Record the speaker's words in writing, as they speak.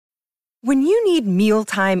When you need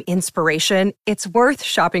mealtime inspiration, it's worth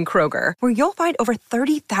shopping Kroger, where you'll find over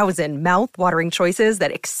 30,000 mouth-watering choices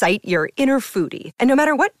that excite your inner foodie. And no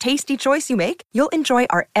matter what tasty choice you make, you'll enjoy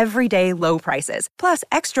our everyday low prices, plus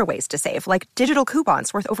extra ways to save, like digital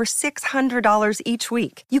coupons worth over $600 each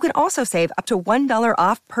week. You can also save up to $1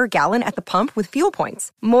 off per gallon at the pump with fuel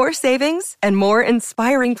points. More savings and more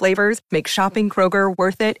inspiring flavors make shopping Kroger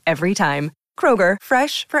worth it every time. Kroger,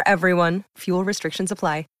 fresh for everyone. Fuel restrictions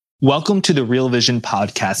apply. Welcome to the Real Vision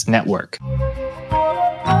Podcast Network.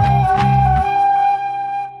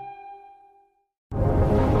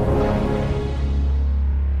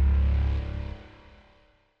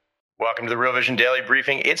 Welcome to the Real Vision Daily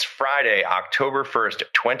Briefing. It's Friday, October 1st,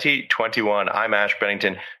 2021. I'm Ash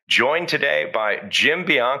Bennington, joined today by Jim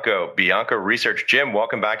Bianco, Bianco Research. Jim,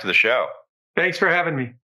 welcome back to the show. Thanks for having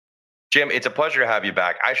me. Jim, it's a pleasure to have you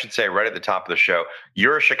back. I should say right at the top of the show,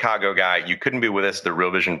 you're a Chicago guy. You couldn't be with us at the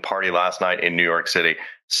Real Vision party last night in New York City.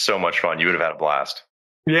 So much fun. You would have had a blast.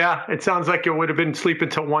 Yeah, it sounds like it would have been sleeping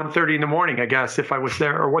till 1:30 in the morning, I guess, if I was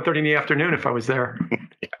there, or 1:30 in the afternoon if I was there.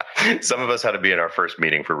 Yeah. Some of us had to be in our first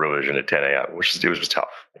meeting for Real Vision at 10 a.m., it was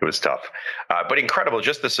tough. It was tough. But incredible,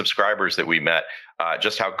 just the subscribers that we met,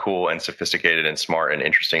 just how cool and sophisticated and smart and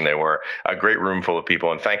interesting they were. A great room full of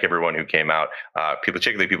people, and thank everyone who came out,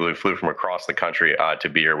 particularly people who flew from across the country to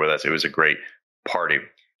be here with us. It was a great party.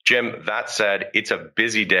 Jim, that said, it's a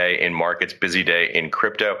busy day in markets, busy day in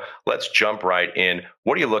crypto. Let's jump right in.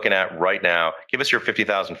 What are you looking at right now? Give us your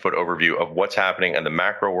 50,000-foot overview of what's happening in the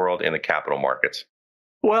macro world in the capital markets.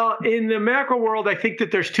 Well, in the macro world, I think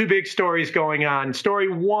that there's two big stories going on. Story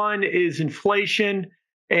one is inflation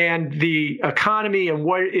and the economy and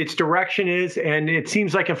what its direction is. And it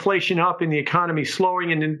seems like inflation up and the economy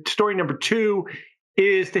slowing. And then story number two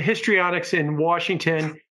is the histrionics in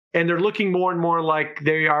Washington. And they're looking more and more like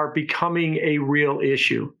they are becoming a real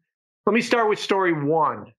issue. Let me start with story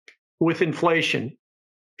one, with inflation.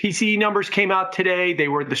 PCE numbers came out today. They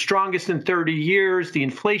were the strongest in 30 years. The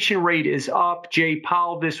inflation rate is up. Jay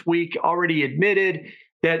Powell this week already admitted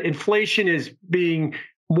that inflation is being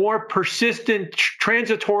more persistent,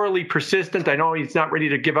 transitorily persistent. I know he's not ready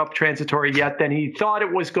to give up transitory yet than he thought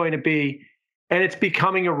it was going to be. And it's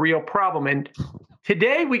becoming a real problem. And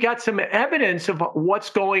today, we got some evidence of what's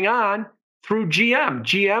going on through GM.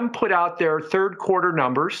 GM put out their third quarter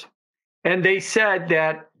numbers, and they said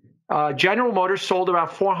that General Motors sold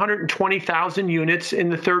about 420,000 units in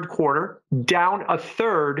the third quarter, down a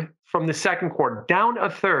third from the second quarter, down a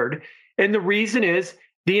third. And the reason is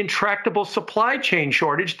the intractable supply chain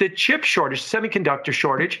shortage, the chip shortage, semiconductor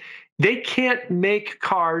shortage. They can't make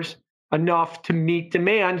cars enough to meet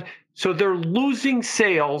demand, so they're losing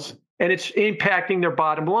sales, and it's impacting their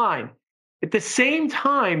bottom line. At the same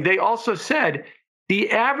time, they also said the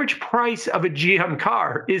average price of a GM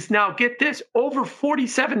car is now, get this, over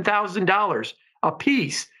 $47,000 a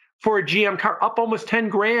piece for a GM car, up almost 10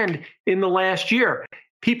 grand in the last year.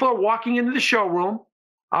 People are walking into the showroom.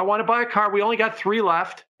 I want to buy a car. We only got 3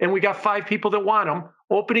 left, and we got 5 people that want them.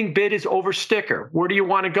 Opening bid is over sticker. Where do you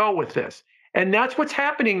want to go with this? And that's what's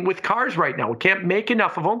happening with cars right now. We can't make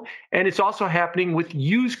enough of them. And it's also happening with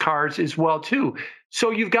used cars as well, too.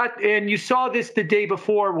 So you've got, and you saw this the day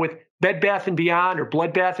before with Bed Bath & Beyond or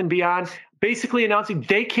Bloodbath & Beyond, basically announcing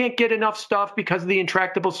they can't get enough stuff because of the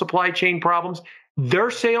intractable supply chain problems.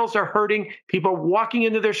 Their sales are hurting. People are walking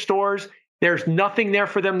into their stores. There's nothing there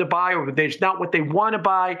for them to buy, or there's not what they want to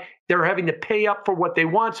buy. They're having to pay up for what they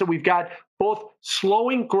want. So we've got both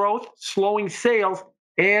slowing growth, slowing sales,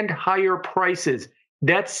 and higher prices.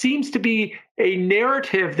 That seems to be a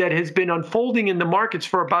narrative that has been unfolding in the markets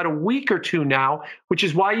for about a week or two now, which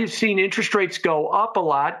is why you've seen interest rates go up a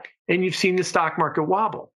lot and you've seen the stock market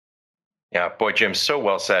wobble. Yeah, boy, Jim, so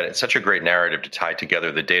well said. It's such a great narrative to tie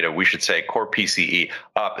together the data. We should say core PCE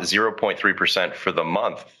up 0.3% for the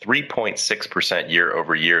month, 3.6% year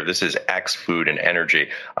over year. This is ex food and energy,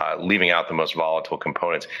 leaving out the most volatile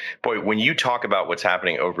components. Boy, when you talk about what's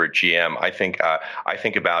happening over at GM, I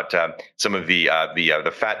think about some of the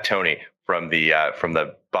Fat Tony from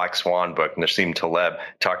the Black Swan book, Nassim Taleb,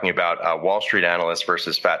 talking about Wall Street analysts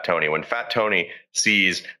versus Fat Tony. When Fat Tony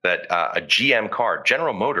sees that a GM car,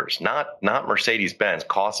 General Motors, not Mercedes-Benz,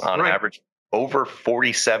 costs on average over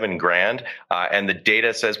 47 grand, and the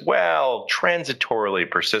data says, well, transitorily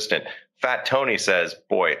persistent. Fat Tony says,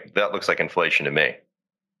 boy, that looks like inflation to me.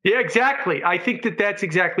 Yeah, exactly. I think that that's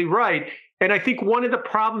exactly right. And I think one of the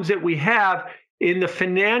problems that we have in the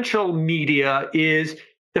financial media is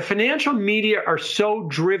the financial media are so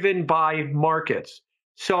driven by markets.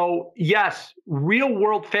 So yes, real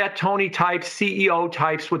world Fat Tony types, CEO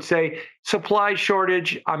types would say, supply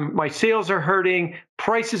shortage. My sales are hurting.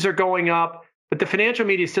 Prices are going up. But the financial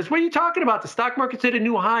media says, what are you talking about? The stock market's at a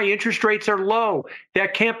new high. Interest rates are low.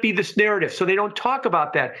 That can't be this narrative. So they don't talk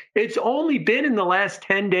about that. It's only been in the last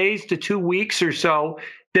 10 days to 2 weeks or so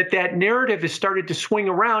that narrative has started to swing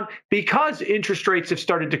around because interest rates have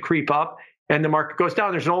started to creep up and the market goes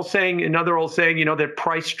down. There's another old saying, that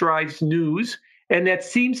price drives news. And that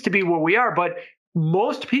seems to be where we are. But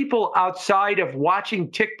most people outside of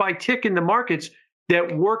watching tick by tick in the markets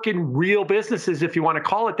that work in real businesses, if you want to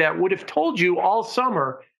call it that, would have told you all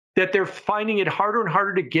summer that they're finding it harder and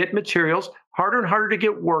harder to get materials, harder and harder to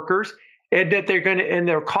get workers, and that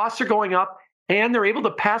their costs are going up, and they're able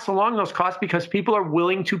to pass along those costs because people are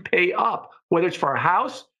willing to pay up, whether it's for a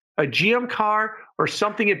house, a GM car, or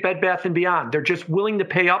something at Bed Bath & Beyond. They're just willing to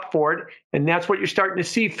pay up for it, and that's what you're starting to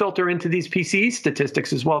see filter into these PCE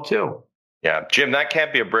statistics as well, too. Yeah, Jim, that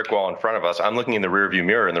can't be a brick wall in front of us. I'm looking in the rearview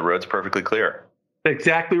mirror, and the road's perfectly clear.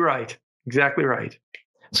 Exactly right. Exactly right.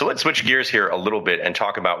 So let's switch gears here a little bit and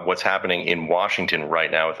talk about what's happening in Washington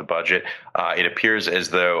right now with the budget. It appears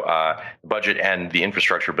as though the budget and the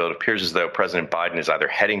infrastructure bill, it appears as though President Biden is either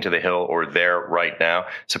heading to the Hill or there right now.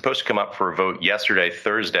 It's supposed to come up for a vote yesterday,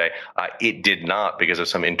 Thursday. It did not because of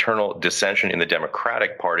some internal dissension in the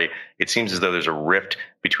Democratic Party. It seems as though there's a rift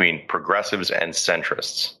between progressives and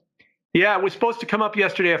centrists. Yeah, it was supposed to come up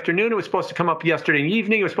yesterday afternoon. It was supposed to come up yesterday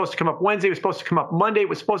evening. It was supposed to come up Wednesday. It was supposed to come up Monday. It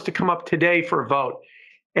was supposed to come up today for a vote.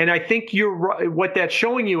 And I think you're right. What that's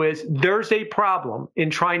showing you is there's a problem in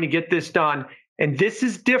trying to get this done. And this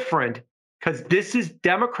is different because this is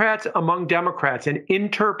Democrats among Democrats, an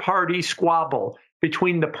inter-party squabble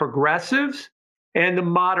between the progressives and the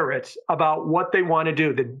moderates about what they want to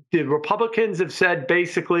do. The Republicans have said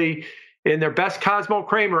basically, in their best Cosmo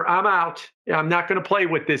Kramer, I'm out. I'm not going to play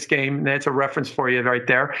with this game. And that's a reference for you right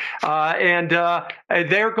there. And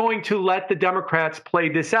they're going to let the Democrats play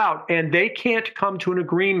this out. And they can't come to an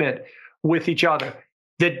agreement with each other.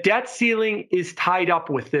 The debt ceiling is tied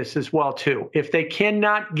up with this as well, too. If they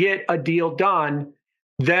cannot get a deal done,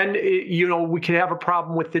 then, we can have a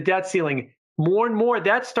problem with the debt ceiling. More and more,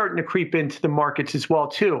 that's starting to creep into the markets as well,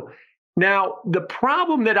 too. Now, the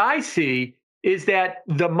problem that I see is that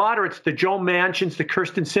the moderates, the Joe Manchins, the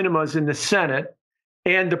Kirsten Sinemas in the Senate,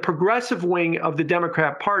 and the progressive wing of the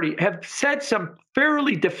Democrat Party have said some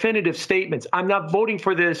fairly definitive statements. I'm not voting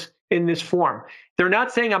for this in this form. They're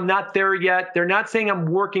not saying I'm not there yet. They're not saying I'm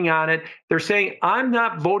working on it. They're saying I'm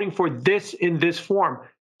not voting for this in this form.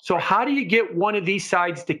 So how do you get one of these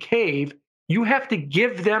sides to cave? You have to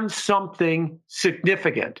give them something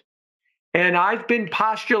significant. And I've been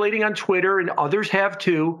postulating on Twitter, and others have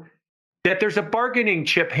too, that there's a bargaining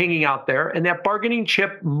chip hanging out there, and that bargaining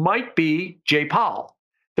chip might be Jay Powell.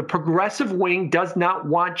 The progressive wing does not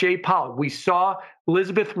want Jay Powell. We saw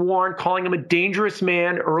Elizabeth Warren calling him a dangerous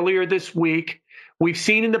man earlier this week. We've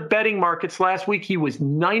seen in the betting markets last week, he was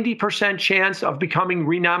 90% chance of becoming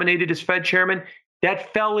renominated as Fed chairman.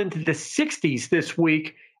 That fell into the 60s this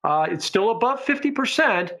week. It's still above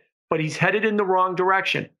 50%, but he's headed in the wrong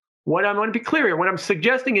direction. What I'm going to be clear here, what I'm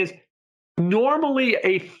suggesting is, normally,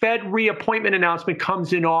 a Fed reappointment announcement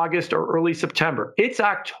comes in August or early September. It's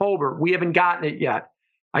October. We haven't gotten it yet.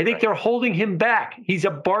 I think they're holding him back. He's a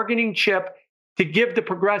bargaining chip to give the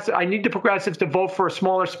progressive. I need the progressives to vote for a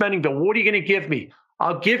smaller spending bill. What are you going to give me?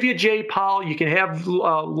 I'll give you Jay Powell. You can have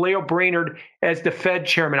Leo Brainerd as the Fed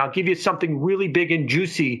chairman. I'll give you something really big and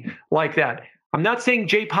juicy like that. I'm not saying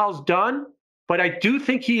Jay Powell's done, but I do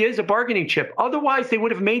think he is a bargaining chip. Otherwise, they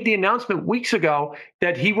would have made the announcement weeks ago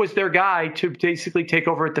that he was their guy to basically take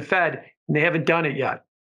over at the Fed, and they haven't done it yet.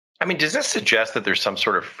 I mean, does this suggest that there's some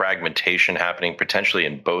sort of fragmentation happening potentially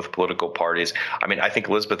in both political parties? I mean, I think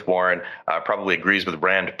Elizabeth Warren probably agrees with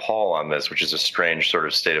Rand Paul on this, which is a strange sort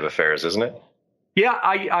of state of affairs, isn't it? Yeah,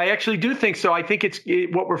 I actually do think so. I think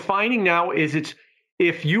what we're finding now is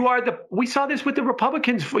if you are we saw this with the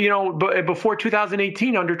Republicans, before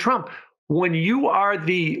 2018 under Trump. When you are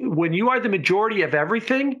the majority of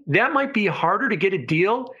everything, that might be harder to get a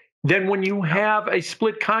deal than when you have a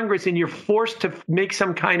split Congress and you're forced to make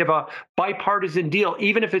some kind of a bipartisan deal,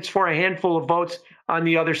 even if it's for a handful of votes on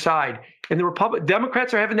the other side. And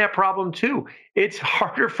Democrats are having that problem too. It's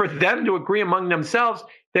harder for them to agree among themselves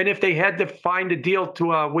than if they had to find a deal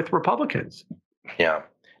with Republicans. Yeah.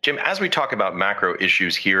 Jim, as we talk about macro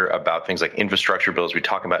issues here, about things like infrastructure bills, we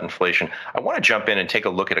talk about inflation, I want to jump in and take a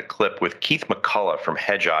look at a clip with Keith McCullough from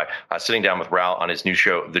Hedgeye, sitting down with Raoul on his new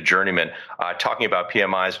show, The Journeyman, talking about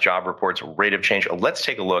PMIs, job reports, rate of change. Let's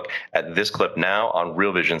take a look at this clip now on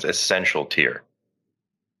Real Vision's Essential tier.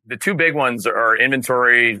 the two big ones are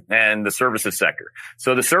inventory and the services sector.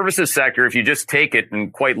 So the services sector, if you just take it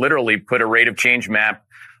and quite literally put a rate of change map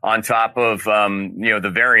on top of,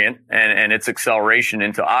 the variant and its acceleration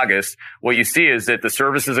into August, what you see is that the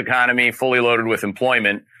services economy, fully loaded with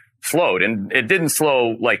employment, slowed. And it didn't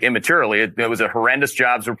slow like immaterially. It was a horrendous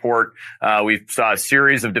jobs report. We saw a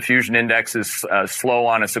series of diffusion indexes slow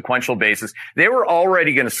on a sequential basis. They were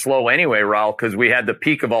already going to slow anyway, Raul, because we had the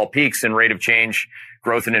peak of all peaks in rate of change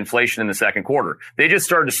growth and inflation in the second quarter. They just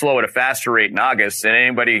started to slow at a faster rate in August, and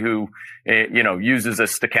anybody who uses a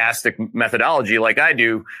stochastic methodology like I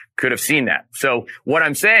do could have seen that. So what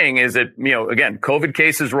I'm saying is that, again, COVID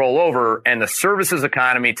cases roll over and the services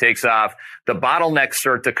economy takes off. The bottlenecks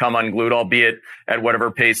start to come unglued, albeit at whatever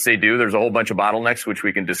pace they do. There's a whole bunch of bottlenecks, which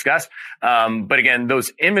we can discuss. But again, those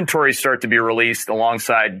inventories start to be released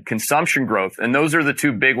alongside consumption growth. And those are the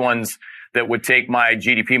two big ones that would take my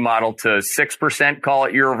GDP model to 6%, call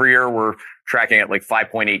it year over year. We're tracking at like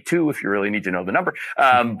 5.82 if you really need to know the number.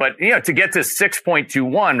 But to get to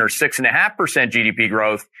 6.21 or 6.5% GDP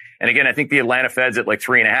growth, and again, I think the Atlanta Fed's at like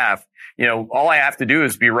 3.5. All I have to do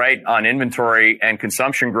is be right on inventory and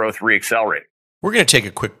consumption growth reaccelerating. We're going to take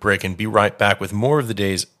a quick break and be right back with more of the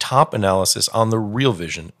day's top analysis on the Real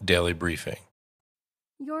Vision Daily Briefing.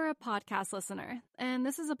 You're a podcast listener, and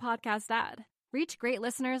this is a podcast ad. Reach great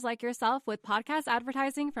listeners like yourself with podcast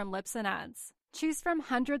advertising from Libsyn Ads. Choose from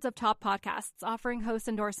hundreds of top podcasts offering host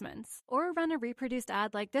endorsements, or run a reproduced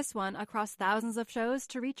ad like this one across thousands of shows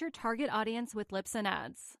to reach your target audience with Libsyn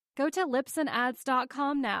Ads. Go to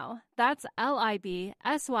libsynads.com now. That's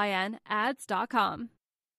LIBSYN ads.com.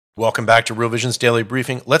 Welcome back to Real Vision's Daily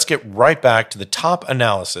Briefing. Let's get right back to the top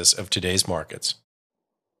analysis of today's markets.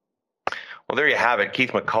 Well, there you have it. Keith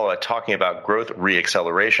McCullough talking about growth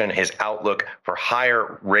reacceleration, his outlook for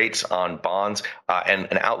higher rates on bonds, and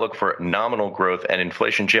an outlook for nominal growth and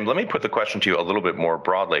inflation. Jim, let me put the question to you a little bit more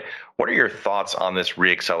broadly. What are your thoughts on this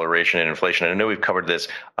reacceleration in inflation? And I know we've covered this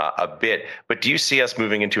a bit, but do you see us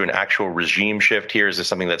moving into an actual regime shift here? Is this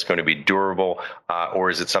something that's going to be durable, or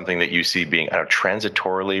is it something that you see being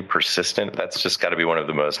transitorily persistent? That's just got to be one of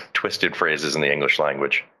the most twisted phrases in the English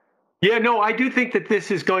language. Yeah, no, I do think that this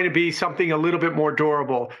is going to be something a little bit more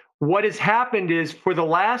durable. What has happened is for the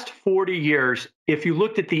last 40 years, if you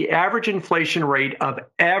looked at the average inflation rate of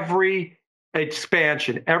every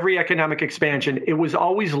expansion, every economic expansion, it was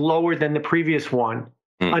always lower than the previous one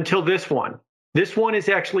until this one. This one is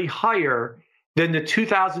actually higher than the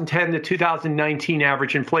 2010 to 2019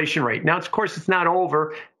 average inflation rate. Now, of course, it's not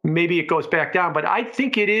over. Maybe it goes back down, but I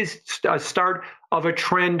think it is a start of a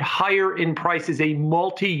trend higher in prices, a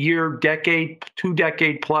multi-year, decade,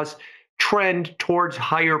 2-decade plus trend towards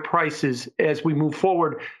higher prices as we move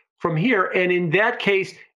forward from here. And in that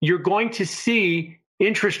case, you're going to see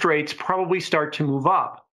interest rates probably start to move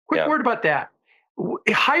up. Quick word about that.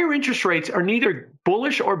 Higher interest rates are neither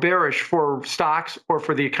bullish or bearish for stocks or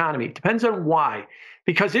for the economy. It depends on why.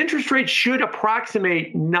 Because interest rates should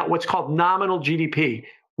approximate what's called nominal GDP,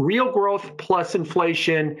 real growth plus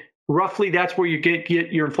inflation. Roughly, that's where you get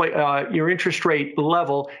your interest rate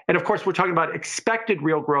level. And of course, we're talking about expected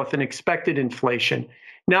real growth and expected inflation.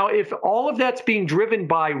 Now, if all of that's being driven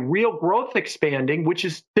by real growth expanding, which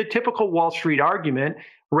is the typical Wall Street argument,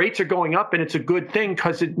 rates are going up and it's a good thing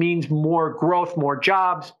because it means more growth, more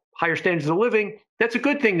jobs, higher standards of living. That's a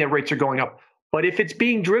good thing that rates are going up. But if it's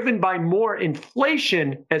being driven by more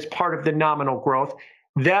inflation as part of the nominal growth,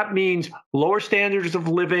 that means lower standards of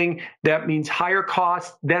living. That means higher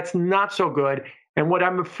costs. That's not so good. And what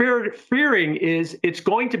I'm fearing is it's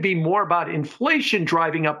going to be more about inflation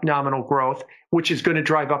driving up nominal growth, which is going to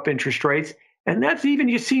drive up interest rates. And that's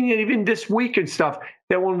you've seen it even this week and stuff,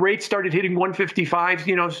 that when rates started hitting 155,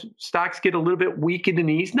 stocks get a little bit weak in the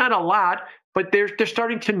knees. Not a lot, but they're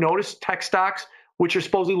starting to notice tech stocks, which are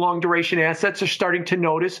supposedly long duration assets, are starting to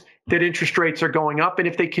notice that interest rates are going up. And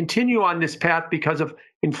if they continue on this path because of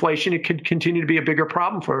inflation, it could continue to be a bigger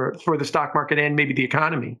problem for the stock market and maybe the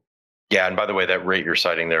economy. Yeah, and by the way, that rate you're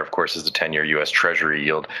citing there, of course, is the 10-year U.S. Treasury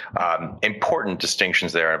yield. Important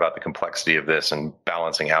distinctions there about the complexity of this and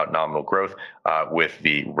balancing out nominal growth with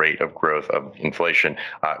the rate of growth of inflation.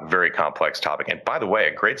 Very complex topic. And by the way,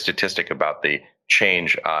 a great statistic about the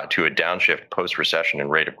change to a downshift post-recession in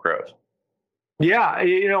rate of growth. Yeah,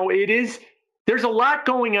 it is. There's a lot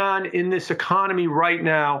going on in this economy right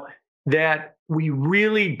now that we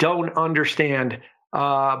really don't understand.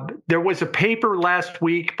 There was a paper last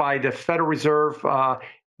week by the Federal Reserve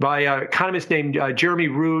by an economist named Jeremy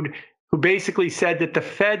Rood, who basically said that the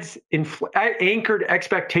Fed's anchored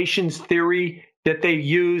expectations theory that they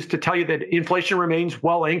use to tell you that inflation remains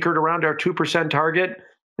well anchored around our 2% target,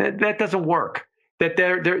 that doesn't work. that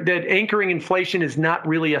that anchoring inflation is not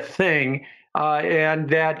really a thing, and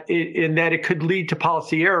that it could lead to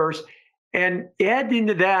policy errors. And add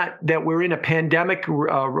into that we're in a pandemic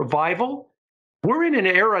revival. We're in an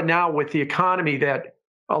era now with the economy that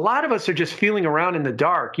a lot of us are just feeling around in the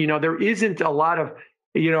dark. There isn't a lot of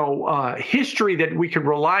history that we could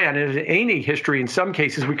rely on. There's any history in some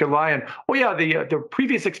cases we could rely on. Oh yeah, the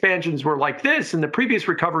previous expansions were like this, and the previous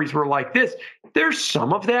recoveries were like this. There's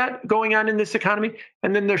some of that going on in this economy,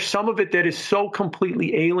 and then there's some of it that is so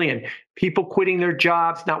completely alien. People quitting their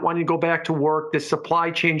jobs, not wanting to go back to work, the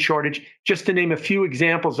supply chain shortage, just to name a few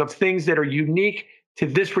examples of things that are unique to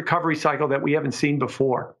this recovery cycle that we haven't seen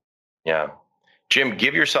before. Yeah. Jim,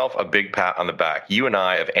 give yourself a big pat on the back. You and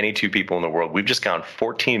I, of any two people in the world, we've just gone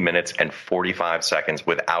 14 minutes and 45 seconds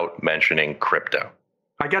without mentioning crypto.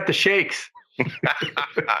 I got the shakes.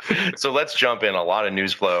 So let's jump in. A lot of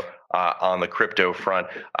news flow on the crypto front.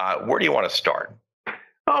 Where do you want to start?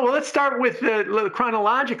 Oh, well, let's start with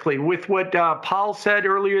chronologically with what Powell said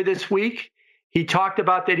earlier this week. He talked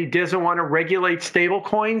about that he doesn't want to regulate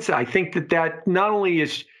stablecoins. I think that not only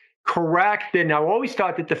is correct, and I always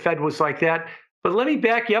thought that the Fed was like that, but let me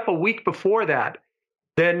back you up a week before that.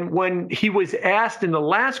 Then when he was asked in the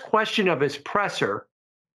last question of his presser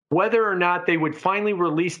whether or not they would finally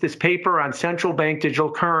release this paper on central bank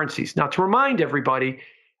digital currencies. Now, to remind everybody,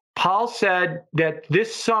 Powell said that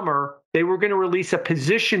this summer they were going to release a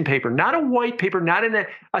position paper, not a white paper, not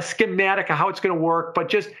a schematic of how it's going to work, but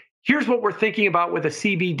just here's what we're thinking about with a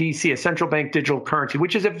CBDC, a central bank digital currency,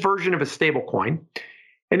 which is a version of a stable coin.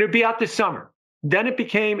 And it would be out this summer. Then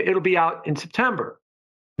it'll be out in September.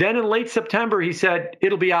 Then in late September, he said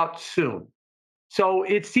it'll be out soon. So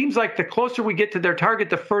it seems like the closer we get to their target,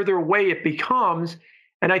 the further away it becomes.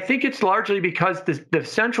 And I think it's largely because the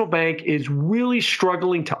central bank is really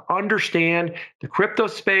struggling to understand the crypto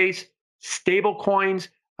space, stable coins,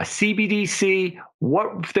 a CBDC,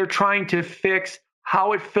 what they're trying to fix,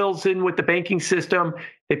 how it fills in with the banking system.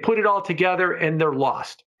 They put it all together and they're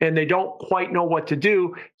lost and they don't quite know what to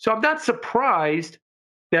do. So I'm not surprised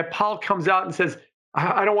that Powell comes out and says,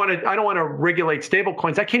 I don't want to regulate stable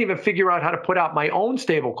coins. I can't even figure out how to put out my own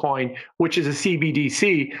stable coin, which is a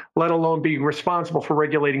CBDC, let alone being responsible for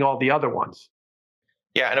regulating all the other ones.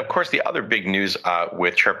 Yeah, and of course, the other big news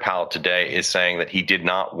with Chair Powell today is saying that he did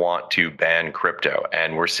not want to ban crypto.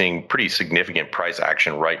 And we're seeing pretty significant price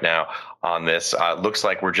action right now on this. Looks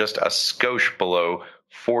like we're just a skosh below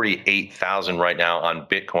 48,000 right now on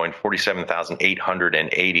Bitcoin,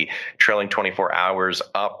 47,880, trailing 24 hours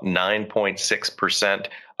up 9.6%,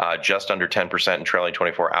 just under 10% in trailing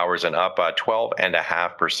 24 hours and up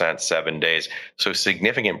 12.5% 7 days. So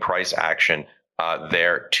significant price action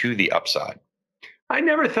there to the upside. I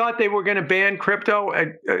never thought they were going to ban crypto.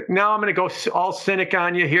 Now I'm going to go all cynic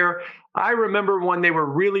on you here. I remember when they were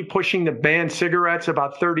really pushing to ban cigarettes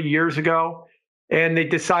about 30 years ago, and they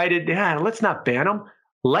decided, let's not ban them.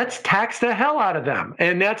 Let's tax the hell out of them.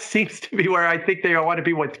 And that seems to be where I think they want to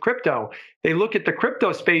be with crypto. They look at the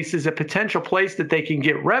crypto space as a potential place that they can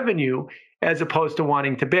get revenue as opposed to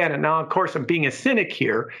wanting to ban it. Now, of course, I'm being a cynic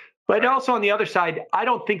here, but also on the other side, I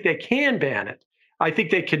don't think they can ban it. I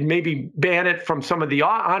think they could maybe ban it from some of the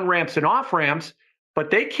on-ramps and off-ramps,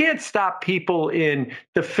 but they can't stop people in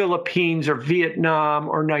the Philippines or Vietnam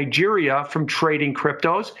or Nigeria from trading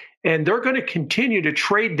cryptos. And they're going to continue to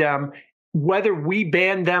trade them whether we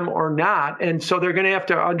ban them or not. And so they're going to have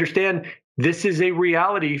to understand this is a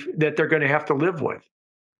reality that they're going to have to live with.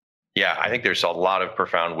 Yeah, I think there's a lot of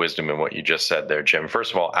profound wisdom in what you just said there, Jim.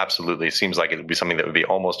 First of all, absolutely, it seems like it would be something that would be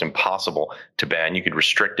almost impossible to ban. You could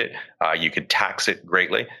restrict it, you could tax it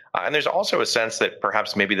greatly. And there's also a sense that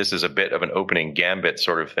perhaps maybe this is a bit of an opening gambit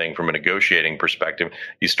sort of thing from a negotiating perspective.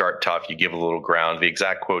 You start tough, you give a little ground. The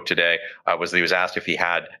exact quote today was that he was asked if he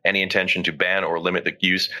had any intention to ban or limit the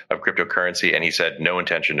use of cryptocurrency, and he said no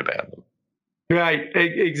intention to ban them. Right,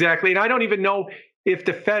 exactly. And I don't even know if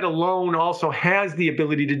the Fed alone also has the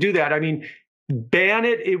ability to do that. I mean, ban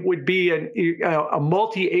it, it would be a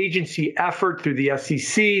multi-agency effort through the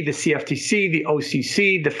SEC, the CFTC, the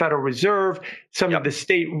OCC, the Federal Reserve, some of the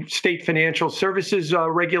state financial services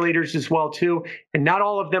regulators as well, too. And not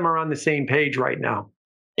all of them are on the same page right now.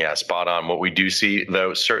 Yeah, spot on. What we do see,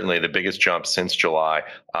 though, certainly the biggest jump since July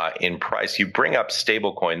in price. You bring up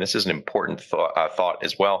stablecoin. This is an important thought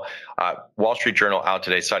as well. Wall Street Journal out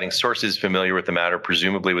today citing sources familiar with the matter,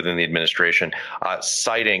 presumably within the administration,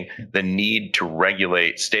 citing the need to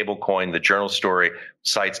regulate stablecoin. The Journal story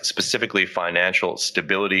cites specifically financial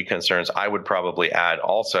stability concerns. I would probably add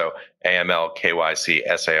also AML,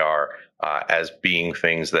 KYC, SAR as being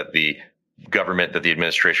things that the government that the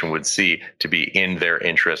administration would see to be in their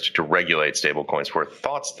interest to regulate stablecoins for.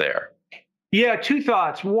 Thoughts there? Yeah, two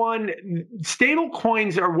thoughts. One, stable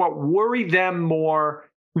coins are what worry them more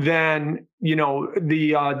than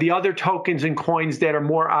the other tokens and coins that are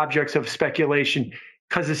more objects of speculation,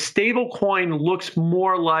 because a stable coin looks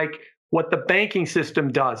more like what the banking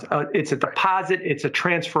system does. It's a deposit, it's a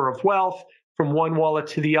transfer of wealth from one wallet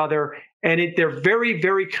to the other, and they're very,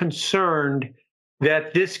 very concerned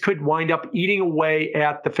that this could wind up eating away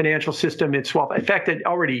at the financial system itself. In fact, it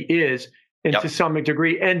already is, and to some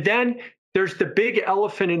degree. And then there's the big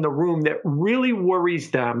elephant in the room that really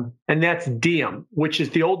worries them, and that's Diem, which is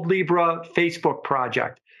the old Libra Facebook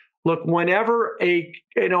project. Look, whenever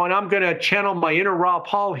and I'm going to channel my inner Raw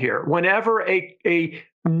Paul here, whenever a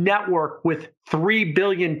network with 3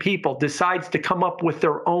 billion people decides to come up with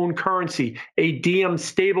their own currency, a Diem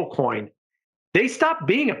stablecoin, they stop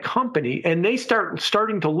being a company and they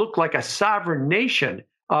starting to look like a sovereign nation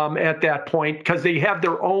at that point, because they have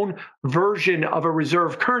their own version of a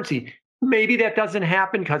reserve currency. Maybe that doesn't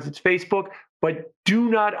happen because it's Facebook, but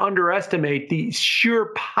do not underestimate the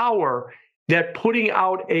sheer power that putting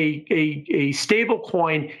out a stable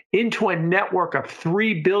coin into a network of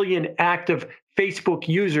 3 billion active Facebook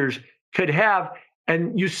users could have.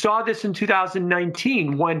 And you saw this in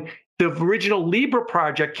 2019 when the original Libra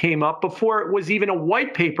project came up. Before it was even a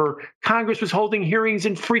white paper, Congress was holding hearings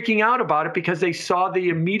and freaking out about it because they saw the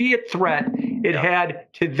immediate threat it had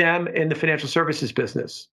to them in the financial services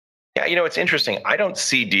business. Yeah, it's interesting. I don't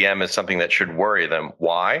see Diem as something that should worry them.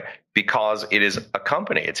 Why? Because it is a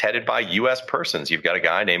company. It's headed by U.S. persons. You've got a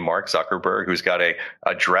guy named Mark Zuckerberg who's got a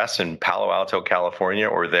address in Palo Alto, California,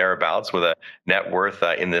 or thereabouts, with a net worth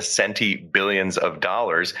in the centy billions of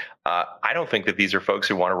dollars. I don't think that these are folks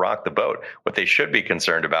who want to rock the boat. What they should be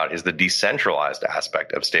concerned about is the decentralized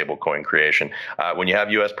aspect of stablecoin creation. When you have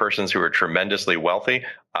U.S. persons who are tremendously wealthy,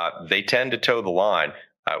 they tend to toe the line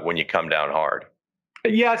when you come down hard.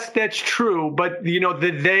 Yes, that's true. But,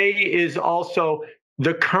 the they is also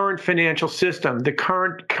the current financial system, the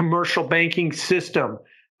current commercial banking system,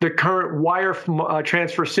 the current wire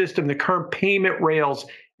transfer system, the current payment rails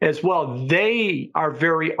as well. They are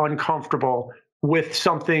very uncomfortable with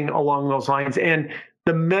something along those lines. And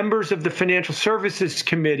the members of the Financial Services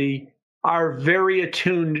Committee are very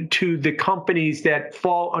attuned to the companies that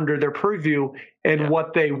fall under their purview and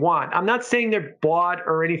what they want. I'm not saying they're bought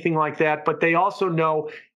or anything like that, but they also know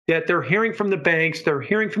that they're hearing from the banks, they're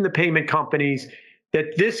hearing from the payment companies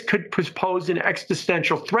that this could pose an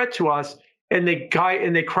existential threat to us, and they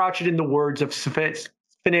crouch it in the words of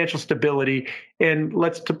financial stability. And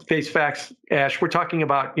let's face facts, Ash. We're talking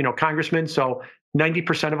about congressmen, so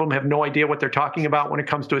 90% of them have no idea what they're talking about when it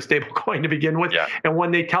comes to a stable coin to begin with. Yeah. And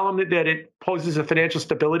when they tell them that it poses a financial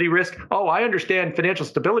stability risk, I understand financial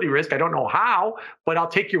stability risk. I don't know how, but I'll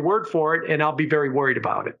take your word for it, and I'll be very worried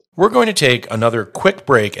about it. We're going to take another quick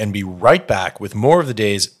break and be right back with more of the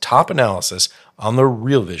day's top analysis on the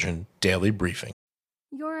Real Vision Daily Briefing.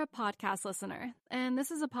 You're a podcast listener, and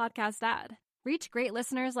this is a podcast ad. Reach great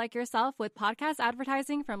listeners like yourself with podcast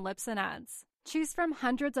advertising from Libsyn Ads. Choose from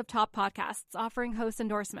hundreds of top podcasts offering host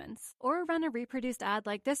endorsements, or run a reproduced ad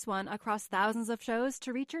like this one across thousands of shows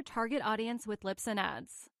to reach your target audience with Libsyn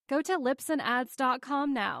Ads. Go to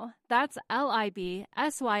libsynads.com now. That's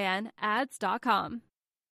LIBSYN ads.com.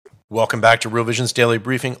 Welcome back to Real Vision's Daily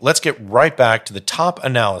Briefing. Let's get right back to the top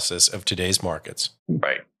analysis of today's markets.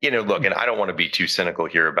 Right. Look, and I don't want to be too cynical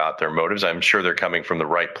here about their motives. I'm sure they're coming from the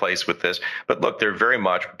right place with this. But look, they're very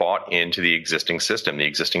much bought into the existing system, the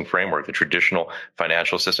existing framework, the traditional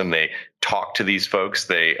financial system. They talk to these folks.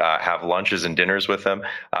 They have lunches and dinners with them.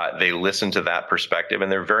 They listen to that perspective,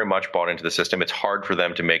 and they're very much bought into the system. It's hard for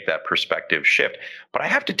them to make that perspective shift. But I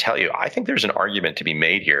have to tell you, I think there's an argument to be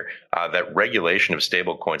made here that regulation of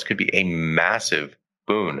stablecoins could be a massive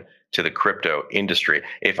boon to the crypto industry.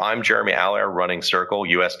 If I'm Jeremy Allaire running Circle,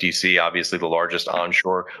 USDC, obviously the largest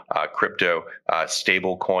onshore crypto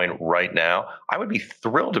stable coin right now, I would be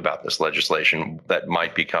thrilled about this legislation that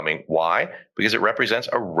might be coming. Why? Because it represents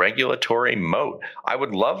a regulatory moat. I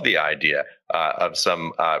would love the idea of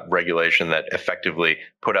some regulation that effectively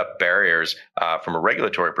put up barriers from a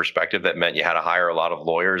regulatory perspective that meant you had to hire a lot of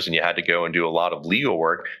lawyers and you had to go and do a lot of legal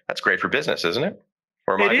work. That's great for business, isn't it?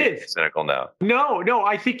 Or am I being cynical now? No,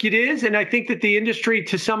 I think it is. And I think that the industry,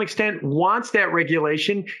 to some extent, wants that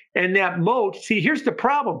regulation and that moat. See, here's the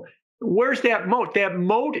problem. Where's that moat? That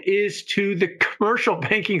moat is to the commercial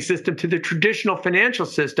banking system, to the traditional financial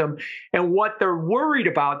system. And what they're worried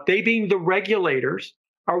about, they being the regulators,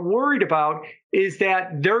 are worried about is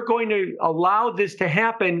that they're going to allow this to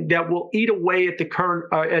happen that will eat away at the current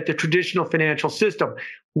at the traditional financial system.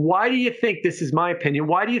 Why do you think, this is my opinion,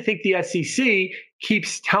 why do you think the SEC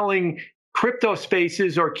keeps telling crypto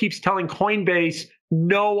spaces or keeps telling Coinbase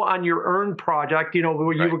no on your earn project,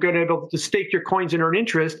 where you were going to be able to stake your coins and earn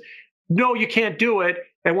interest? No, you can't do it.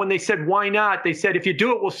 And when they said, why not? They said, if you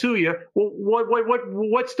do it, we'll sue you. Well,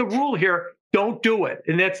 what's the rule here? Don't do it.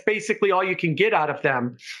 And that's basically all you can get out of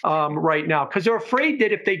them right now, because they're afraid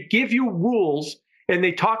that if they give you rules and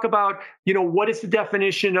they talk about, what is the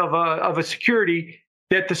definition of a security,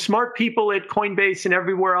 that the smart people at Coinbase and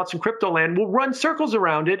everywhere else in crypto land will run circles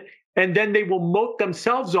around it. And then they will moat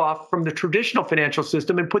themselves off from the traditional financial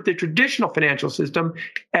system and put the traditional financial system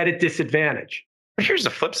at a disadvantage. But here's the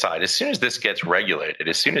flip side. As soon as this gets regulated,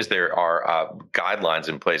 as soon as there are guidelines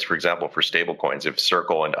in place, for example, for stablecoins, if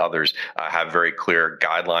Circle and others have very clear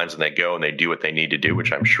guidelines and they go and they do what they need to do,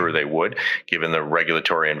 which I'm sure they would, given the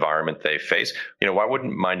regulatory environment they face, why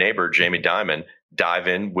wouldn't my neighbor, Jamie Dimon, dive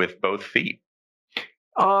in with both feet?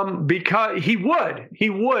 Because he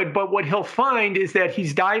would, but what he'll find is that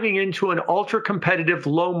he's diving into an ultra competitive,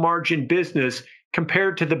 low margin business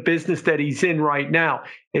compared to the business that he's in right now.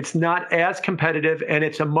 It's not as competitive, and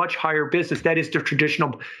it's a much higher business. That is the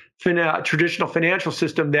traditional financial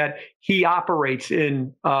system that he operates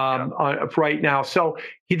in right now. So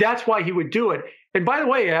that's why he would do it. And by the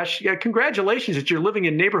way, Ash, congratulations that you're living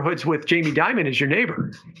in neighborhoods with Jamie Dimon as your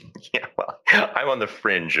neighbor. Yeah, well, I'm on the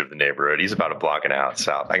fringe of the neighborhood. He's about a block and a half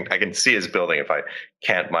south. I can see his building if I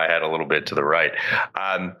cant my head a little bit to the right.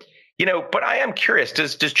 But I am curious,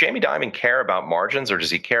 does Jamie Dimon care about margins, or does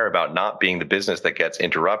he care about not being the business that gets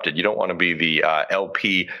interrupted? You don't want to be the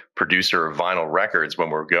LP producer of vinyl records when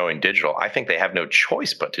we're going digital. I think they have no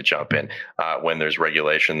choice but to jump in when there's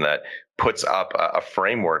regulation that puts up a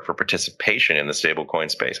framework for participation in the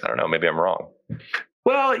stablecoin space. I don't know, maybe I'm wrong.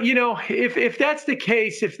 Well, if that's the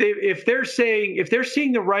case, if they're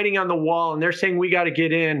seeing the writing on the wall and they're saying we got to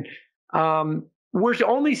get in, we're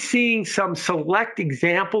only seeing some select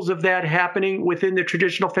examples of that happening within the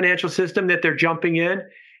traditional financial system that they're jumping in.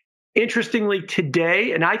 Interestingly,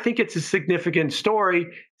 today, and I think it's a significant story,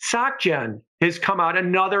 SocGen has come out,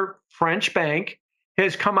 another French bank,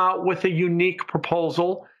 has come out with a unique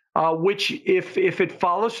proposal, which, if it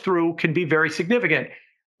follows through, can be very significant.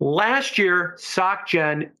 Last year,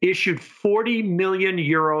 SocGen issued 40 million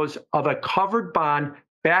euros of a covered bond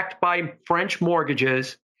backed by French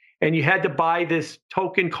mortgages, and you had to buy this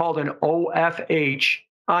token called an OFH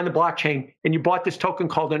on the blockchain, and you bought this token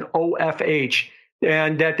called an OFH,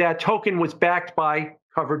 and that token was backed by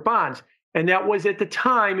covered bonds. And that was, at the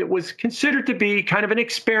time, it was considered to be kind of an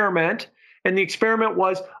experiment, and the experiment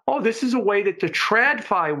was, this is a way that the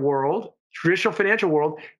TradFi world, traditional financial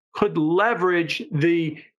world, could leverage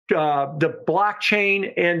the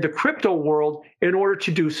blockchain and the crypto world in order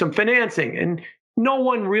to do some financing. And no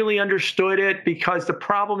one really understood it, because the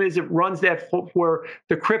problem is it runs that where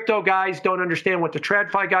the crypto guys don't understand what the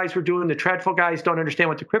TradFi guys were doing. The TradFi guys don't understand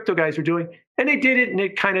what the crypto guys were doing. And they did it, and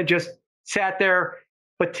it kind of just sat there.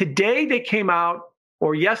 But today they came out,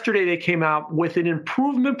 or yesterday they came out with an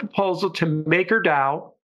improvement proposal to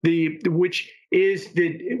MakerDAO, which issues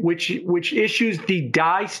the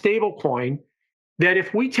DAI stablecoin, that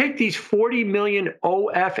if we take these 40 million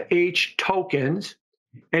OFH tokens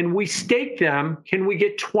and we stake them, can we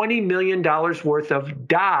get $20 million worth of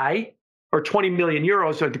DAI, or 20 million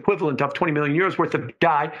euros, or the equivalent of 20 million euros worth of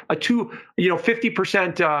DAI,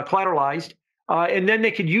 50% collateralized, and then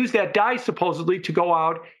they could use that DAI supposedly to go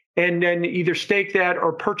out and then either stake that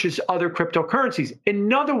or purchase other cryptocurrencies.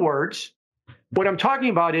 In other words, what I'm talking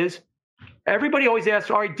about is, everybody always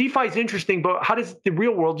asks, all right, DeFi is interesting, but how does the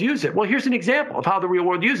real world use it? Well, here's an example of how the real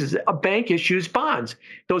world uses it. A bank issues bonds.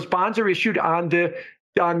 Those bonds are issued on the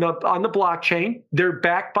blockchain. They're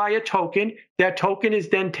backed by a token. That token is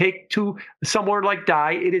then taken to somewhere like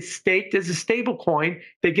DAI. It is staked as a stable coin.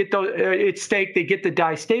 They get it's staked. They get the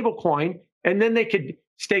DAI stable coin, and then they could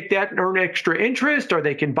stake that and earn extra interest, or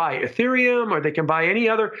they can buy Ethereum, or they can buy any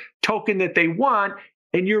other token that they want.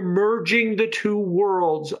 And you're merging the two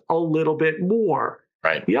worlds a little bit more.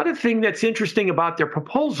 Right. The other thing that's interesting about their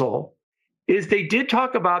proposal is they did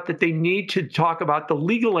talk about that they need to talk about the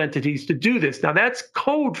legal entities to do this. Now, that's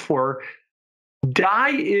code for DAI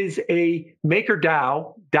is a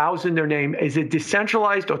MakerDAO, DAO's in their name, is a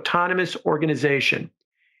decentralized autonomous organization.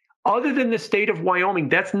 Other than the state of Wyoming,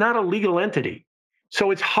 that's not a legal entity. So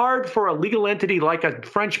it's hard for a legal entity like a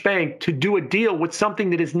French bank to do a deal with something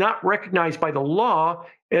that is not recognized by the law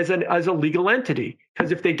as a legal entity.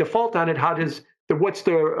 Because if they default on it, what's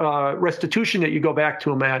the restitution that you go back to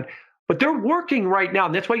them at? But they're working right now,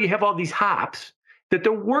 and that's why you have all these hops, that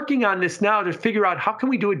they're working on this now to figure out how can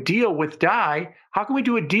we do a deal with DAI? How can we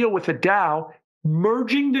do a deal with a DAO,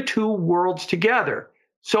 merging the two worlds together?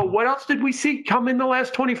 So what else did we see come in the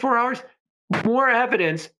last 24 hours? More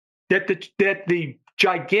evidence that the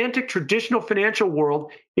gigantic traditional financial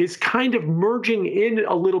world is kind of merging in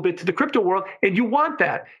a little bit to the crypto world. And you want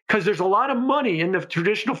that because there's a lot of money in the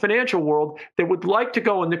traditional financial world that would like to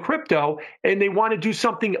go in the crypto, and they want to do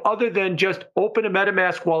something other than just open a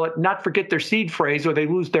MetaMask wallet, not forget their seed phrase or they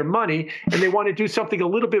lose their money. And they want to do something a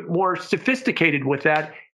little bit more sophisticated with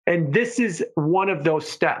that. And this is one of those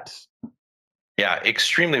steps. Yeah,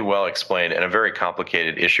 extremely well explained and a very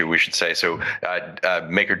complicated issue, we should say. So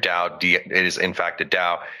MakerDAO is in fact a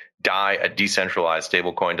DAO. DAI, a decentralized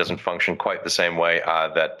stablecoin, doesn't function quite the same way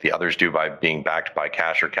that the others do by being backed by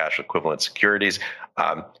cash or cash equivalent securities.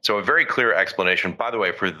 So a very clear explanation. By the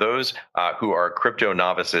way, for those who are crypto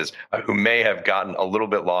novices who may have gotten a little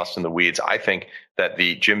bit lost in the weeds, I think that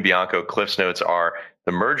the Jim Bianco Cliffs Notes are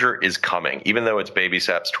the merger is coming, even though it's baby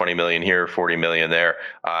steps, 20 million here, 40 million there.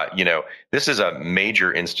 This is a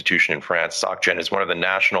major institution in France. SocGen is one of the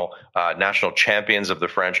national champions of the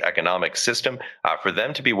French economic system. For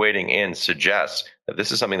them to be wading in suggests that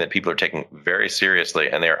this is something that people are taking very seriously,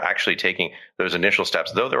 and they are actually taking those initial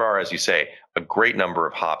steps, though there are, as you say, a great number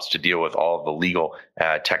of hops to deal with all of the legal,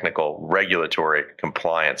 technical, regulatory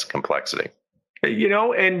compliance complexity.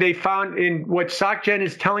 And they found in what SocGen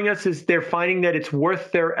is telling us is they're finding that it's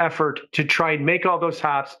worth their effort to try and make all those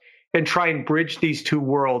hops and try and bridge these two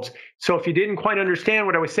worlds. So if you didn't quite understand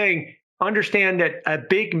what I was saying, understand that a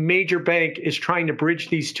big major bank is trying to bridge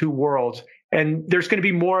these two worlds. And there's going to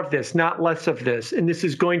be more of this, not less of this. And this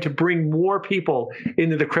is going to bring more people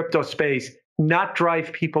into the crypto space, not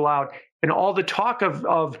drive people out. And all the talk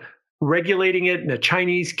of regulating it and the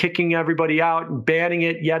Chinese kicking everybody out and banning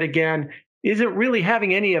it yet again isn't really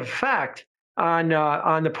having any effect on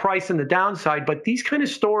the price and the downside. But these kind of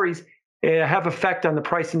stories have effect on the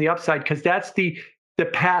price and the upside because that's the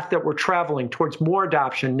path that we're traveling towards, more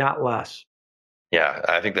adoption, not less. Yeah,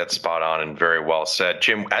 I think that's spot on and very well said.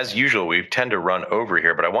 Jim, as usual, we tend to run over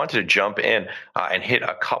here, but I wanted to jump in and hit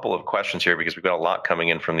a couple of questions here because we've got a lot coming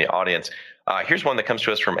in from the audience. Here's one that comes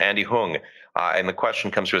to us from Andy Hung, and the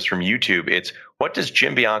question comes to us from YouTube. It's, what does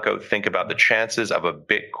Jim Bianco think about the chances of a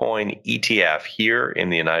Bitcoin ETF here in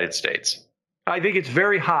the United States? I think it's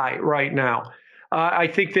very high right now. I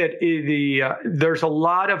think that there's a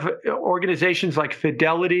lot of organizations like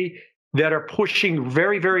Fidelity that are pushing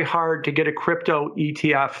very, very hard to get a crypto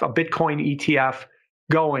ETF, a Bitcoin ETF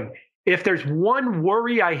going. If there's one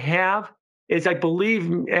worry I have is I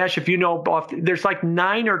believe, Ash, if you know, there's like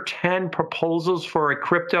 9 or 10 proposals for a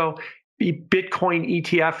crypto Bitcoin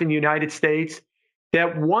ETF in the United States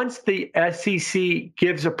that once the SEC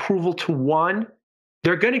gives approval to one,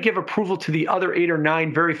 they're going to give approval to the other 8 or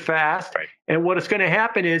 9 very fast. Right. And what is going to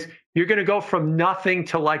happen is you're going to go from nothing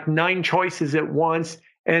to like 9 choices at once.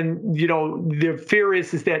 And, the fear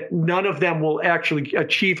is that none of them will actually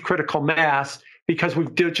achieve critical mass because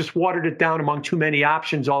we've just watered it down among too many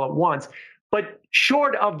options all at once. But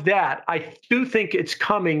short of that, I do think it's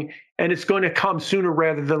coming, and it's going to come sooner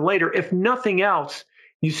rather than later. If nothing else,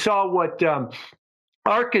 you saw what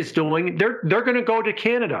ARK is doing. They're going to go to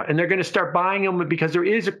Canada and they're going to start buying them because there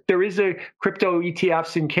is a crypto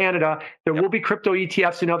ETFs in Canada. There will be crypto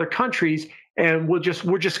ETFs in other countries. And we're just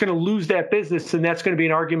going to lose that business, and that's going to be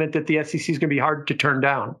an argument that the SEC is going to be hard to turn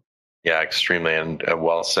down. Yeah, extremely and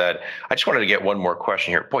well said. I just wanted to get one more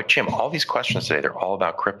question here. Boy, Jim, all these questions today, they're all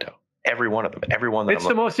about crypto. Every one of them. Every one that it's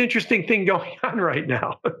the most interesting thing going on right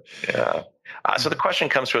now. Yeah. So the question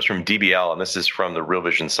comes to us from DBL, and this is from the Real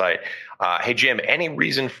Vision site. Hey, Jim, any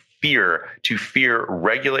reason to fear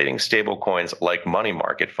regulating stablecoins like money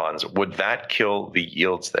market funds? Would that kill the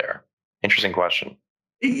yields there? Interesting question.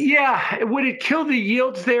 Yeah. Would it kill the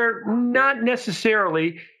yields there? Not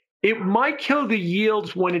necessarily. It might kill the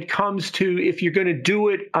yields when it comes to if you're going to do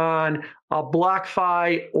it on a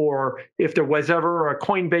BlockFi or if there was ever a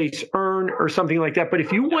Coinbase Earn or something like that. But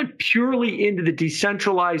if you went purely into the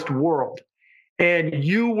decentralized world and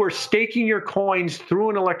you were staking your coins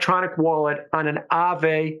through an electronic wallet on an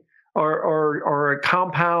Aave or a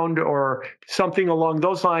Compound or something along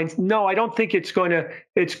those lines, no, I don't think it's going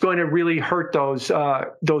to really hurt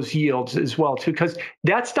those yields as well too, because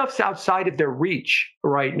that stuff's outside of their reach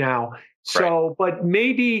right now. So, right. But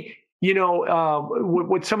maybe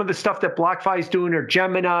with some of the stuff that BlockFi is doing or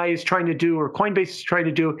Gemini is trying to do or Coinbase is trying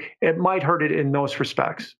to do, it might hurt it in those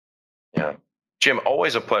respects. Yeah. Jim,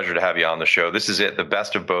 always a pleasure to have you on the show. This is it, the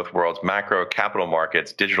best of both worlds, macro, capital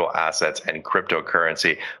markets, digital assets, and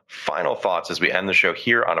cryptocurrency. Final thoughts as we end the show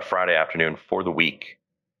here on a Friday afternoon for the week.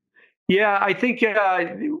 Yeah, I think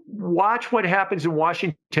watch what happens in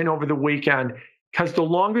Washington over the weekend, because the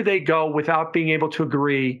longer they go without being able to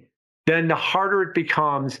agree, then the harder it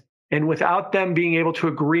becomes. And without them being able to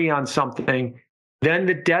agree on something, then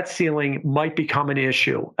the debt ceiling might become an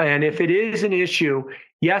issue. And if it is an issue,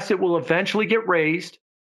 yes, it will eventually get raised,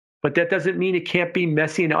 but that doesn't mean it can't be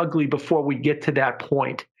messy and ugly before we get to that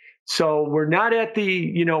point. So we're not at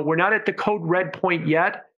the code red point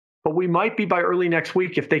yet, but we might be by early next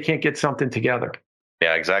week if they can't get something together.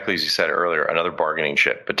 Yeah, exactly as you said earlier, another bargaining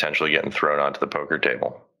chip potentially getting thrown onto the poker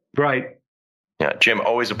table. Right. Yeah, Jim,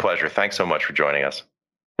 always a pleasure. Thanks so much for joining us.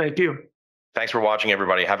 Thank you. Thanks for watching,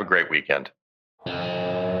 everybody. Have a great weekend.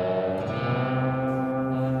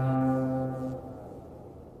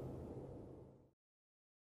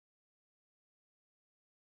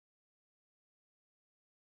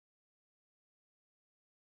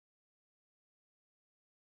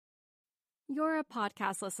 You're a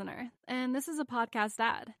podcast listener, and this is a podcast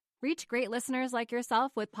ad. Reach great listeners like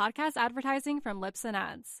yourself with podcast advertising from Libsyn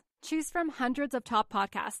Ads. Choose from hundreds of top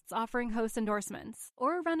podcasts offering host endorsements,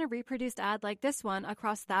 or run a reproduced ad like this one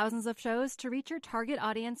across thousands of shows to reach your target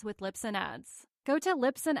audience with Libsyn Ads. Go to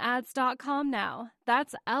libsynads.com now.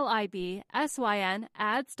 That's LIBSYN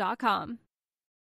ads.com.